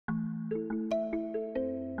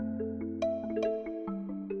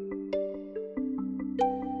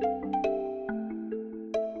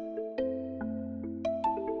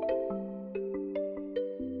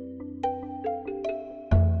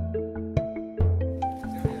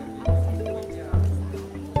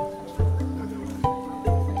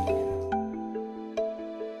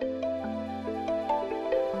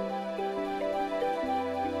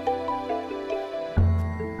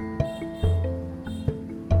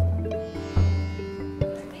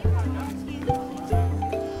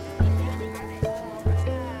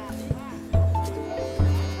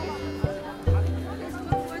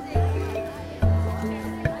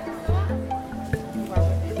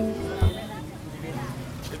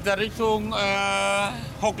der Richtung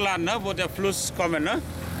Hochland, ne? Wo der Fluss kommt, ne?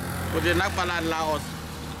 Wo der Nachbarland Laos.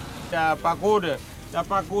 Der Pagode. Der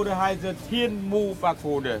Pagode heißt Thien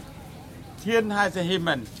Mu-Pagode. Thien heißt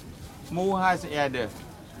Himmel, Mu heißt Erde.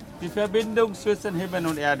 Die Verbindung zwischen Himmel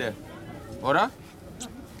und Erde, oder?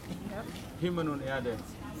 Himmel und Erde.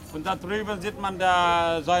 Und da drüben sieht man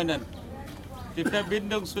da Säulen. Die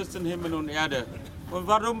Verbindung zwischen Himmel und Erde. Und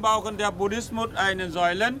warum brauchen der Buddhismus eine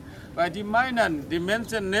Säule? Weil die meinen, die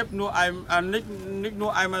Menschen leben nicht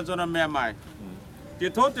nur einmal, sondern mehrmals. Die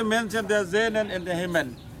toten Menschen, der sehnen in den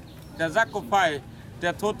Himmel. Der Sarkophag,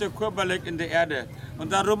 der tote Körper liegt in der Erde.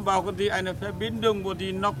 Und darum brauchen die eine Verbindung, wo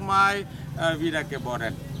die nochmal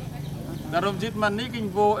wiedergeboren. Darum sieht man nicht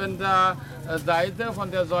irgendwo in der Seite von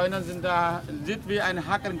der Säule sieht wie ein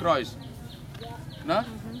Hakenkreuz. Ne?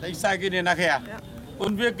 Ich zeige Ihnen nachher. Ja.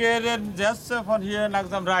 Und wir gehen jetzt von hier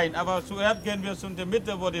langsam rein. Aber zuerst gehen wir zu der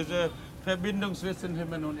Mitte, wo diese Verbindung zwischen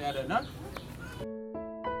Himmel und Erde. Ne?